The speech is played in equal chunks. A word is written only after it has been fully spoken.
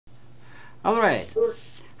All right.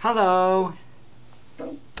 Hello.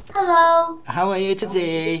 Hello. How are you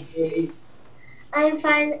today? I'm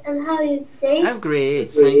fine, and how are you today? I'm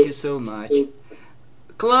great. Thank you so much.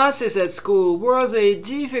 Classes at school, were they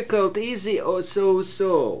difficult, easy, or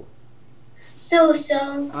so-so?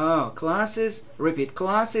 So-so. Oh, classes, repeat,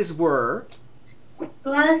 classes were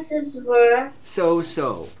Classes were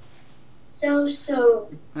so-so. so-so.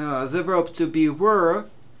 The verb to be were,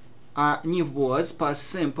 не was, past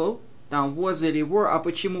simple. Там was или were, а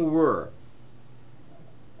почему were?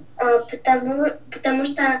 Потому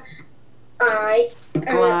что I...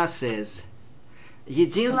 Classes.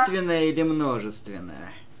 Единственное или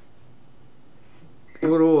множественное?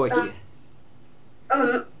 Уроки.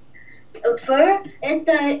 Were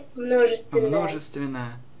это множественное.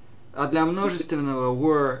 Множественное. А для множественного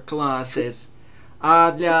were classes.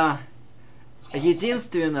 А для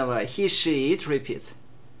единственного he, she, it, repeat.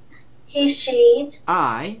 He, she, it.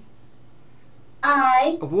 I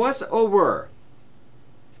was or were?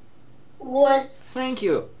 Was. Thank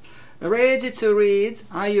you. Ready to read?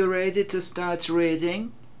 Are you ready to start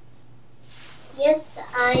reading? Yes,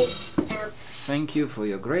 I am. Thank you for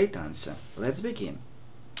your great answer. Let's begin.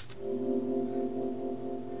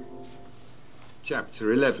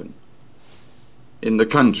 Chapter 11. In the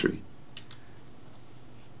country.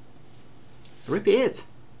 Repeat.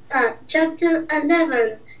 Chapter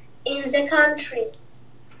 11. In the country.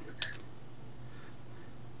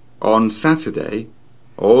 On Saturday,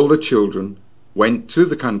 all the children went to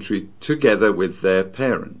the country together with their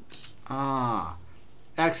parents.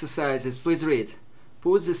 Exercises. Please read.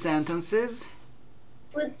 Put the sentences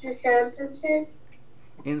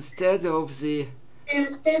instead of the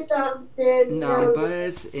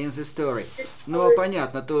numbers in the story. Ну,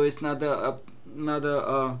 понятно, то есть надо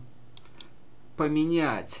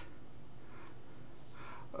поменять.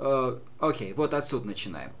 Окей, вот отсюда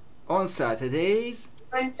начинаем. On Saturdays.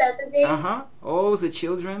 All the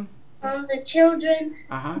children. Went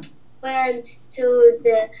to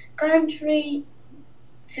the country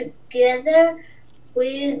together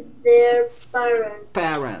with their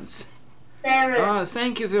parents.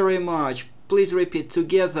 Thank you very much. Please repeat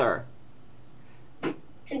together.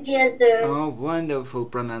 Together. Oh, wonderful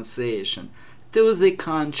pronunciation. To the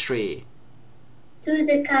country. To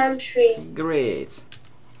the country. Great.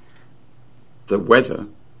 The weather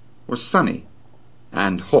was sunny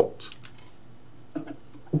and hot.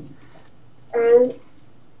 The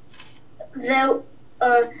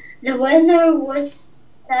weather was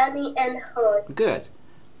sunny and hot. Good.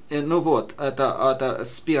 Ну вот, это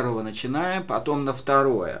с первого начинаем, потом на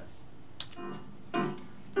второе.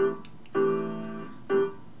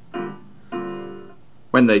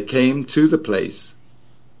 When they came to the place,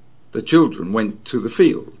 the children went to the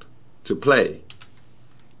field to play.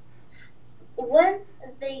 When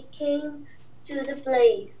they came to the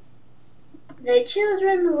place, the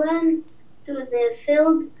children went to the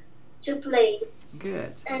field to play.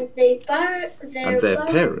 Good. And their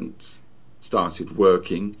parents started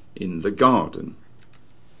working in the garden.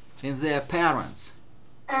 And their parents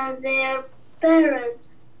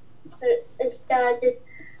started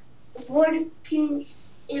working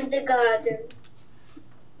in the garden.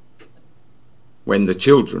 When the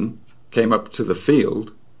children came up to the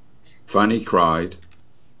field, Fanny cried.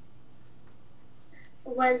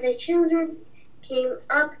 When the children came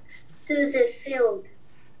up to the field,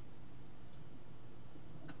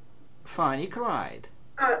 Fanny cried.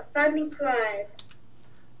 Fanny cried.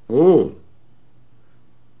 Oh,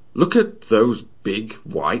 look at those big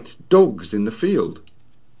white dogs in the field.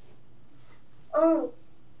 Oh,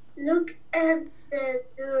 look at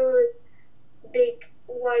those big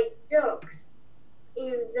white dogs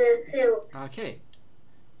in the field. Okay.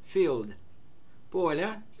 Field.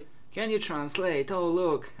 Поля, can you translate? Oh,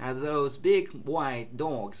 look at those big white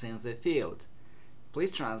dogs in the field.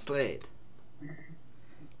 Please translate.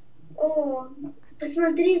 О,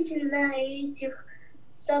 посмотрите на этих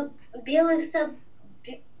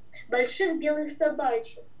больших белых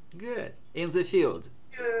собачек. Good. In the field.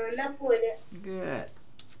 На поле. Good.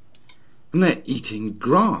 And they're eating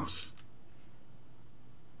grass.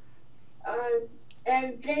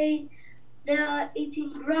 And they are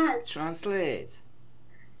eating grass. Translate.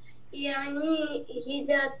 И они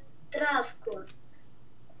едят травку.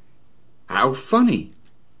 How funny.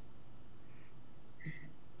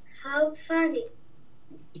 How funny.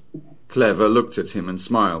 Clever looked at him and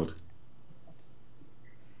smiled.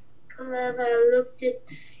 Clever looked at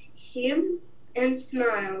him and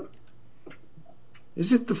smiled.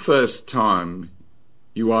 Is it the first time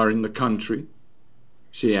you are in the country?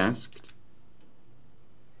 She asked.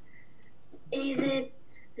 Is it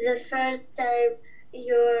the first time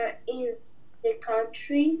you're in the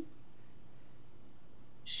country?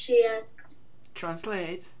 She asked.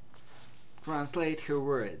 Translate. Translate her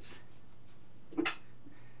words.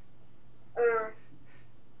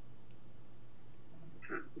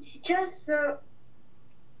 Сейчас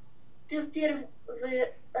ты в первый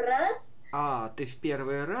раз Ты в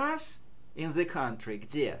первый раз in the country.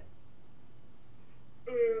 Где?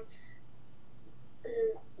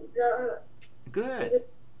 за Good.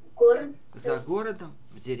 город. За городом,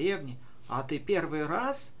 в деревне. А ты первый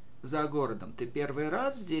раз за городом? Ты первый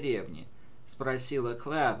раз в деревне? Спросила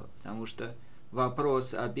Клэва, потому что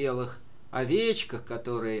вопрос о белых овечках,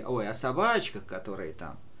 которые... Ой, о собачках, которые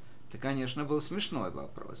там. Это, конечно, был смешной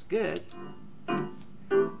вопрос. Good.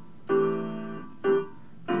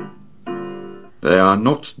 They are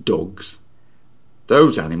not dogs.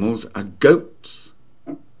 Those animals are goats,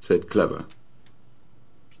 said Clever.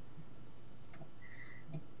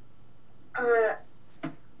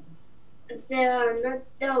 They are not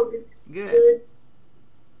dogs. Good. Those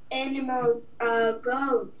animals are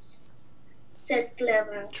goats, said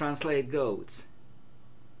Clever. Translate goats.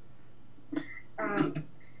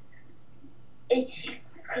 Эти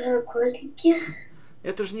козлики.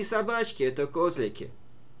 Это же не собачки, это козлики.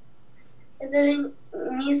 Это же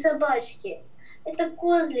не собачки. Это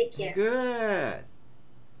козлики. Good.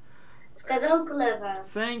 Сказал Clever.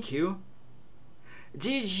 Thank you.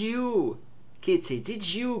 Did you, Kitty, did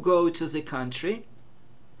you go to the country?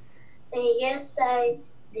 Yes, I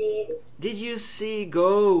did. Did you see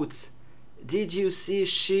goats? Did you see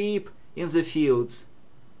sheep in the fields?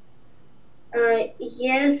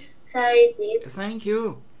 Yes, I did. Thank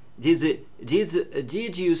you.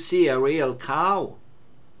 Did you see a real cow?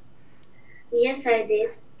 Yes, I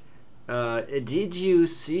did. Did you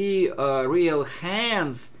see real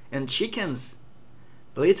hens and chickens?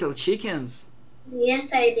 Little chickens?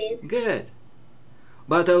 Yes, I did. Good.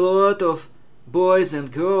 But a lot of boys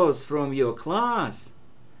and girls from your class,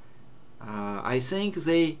 I think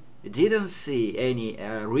they didn't see any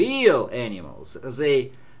real animals.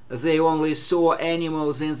 They only saw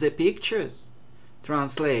animals in the pictures.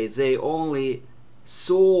 Translate, they only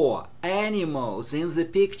saw animals in the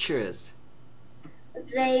pictures.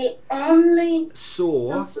 They only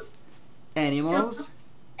Saw animals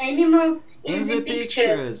animals in the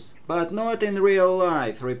pictures, but not in real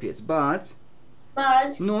life. Repeats, but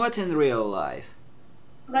not in real life.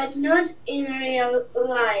 But not in real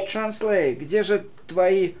life. Translate, где же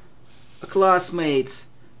твои classmates,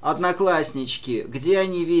 однокласснички, где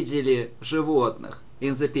они видели животных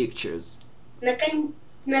in the pictures?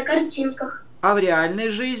 На картинках. А в реальной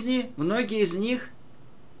жизни многие из них?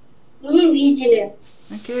 Не видели.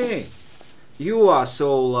 Okay. You are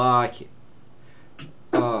so lucky.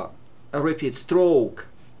 Repeat, stroke.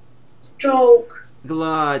 Stroke.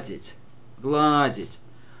 Гладить. Гладить.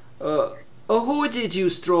 Who did you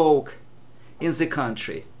stroke in the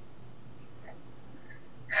country?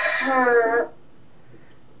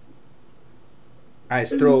 I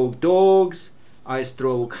stroke dogs. I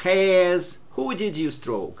stroke hares. Who did you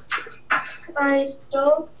stroke? I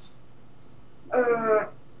stroke.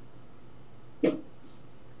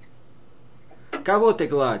 Кого ты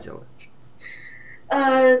гладила?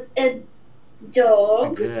 A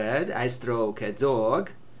dog. Good. I stroke a dog.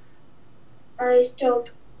 I stroke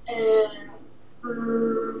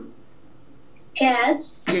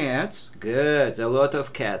cats. Cats. Good. A lot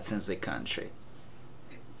of cats in the country.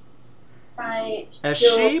 I A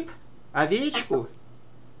stroke. sheep? Овечку?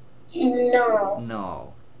 No.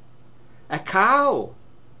 No. A cow?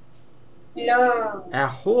 No. A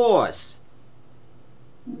horse?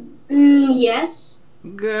 Yes.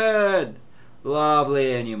 Good.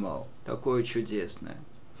 Lovely animal. Такое чудесное.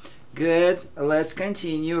 Good. Let's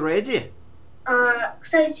continue. Ready?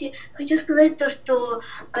 Кстати, хочу сказать то, что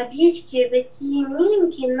овечки такие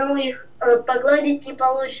миленькие, но их погладить не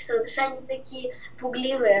получится, потому что они такие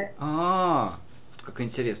пугливые. Как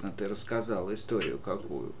интересно ты рассказала историю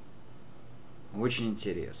какую. Очень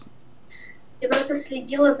интересно. Я просто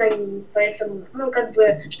следила за ними, поэтому,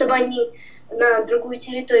 чтобы они на другую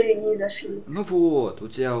территорию не зашли. Ну вот, у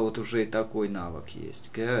тебя вот уже и такой навык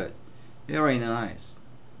есть. Good. Very nice.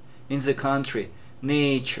 In the country,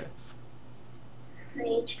 nature.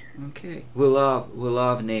 Nature. Okay. We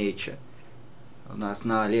love nature. У нас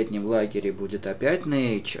на летнем лагере будет опять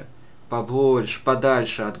nature. Побольше,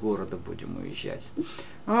 подальше от города будем уезжать.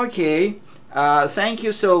 Okay. Thank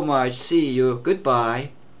you so much. See you.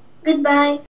 Goodbye. Goodbye.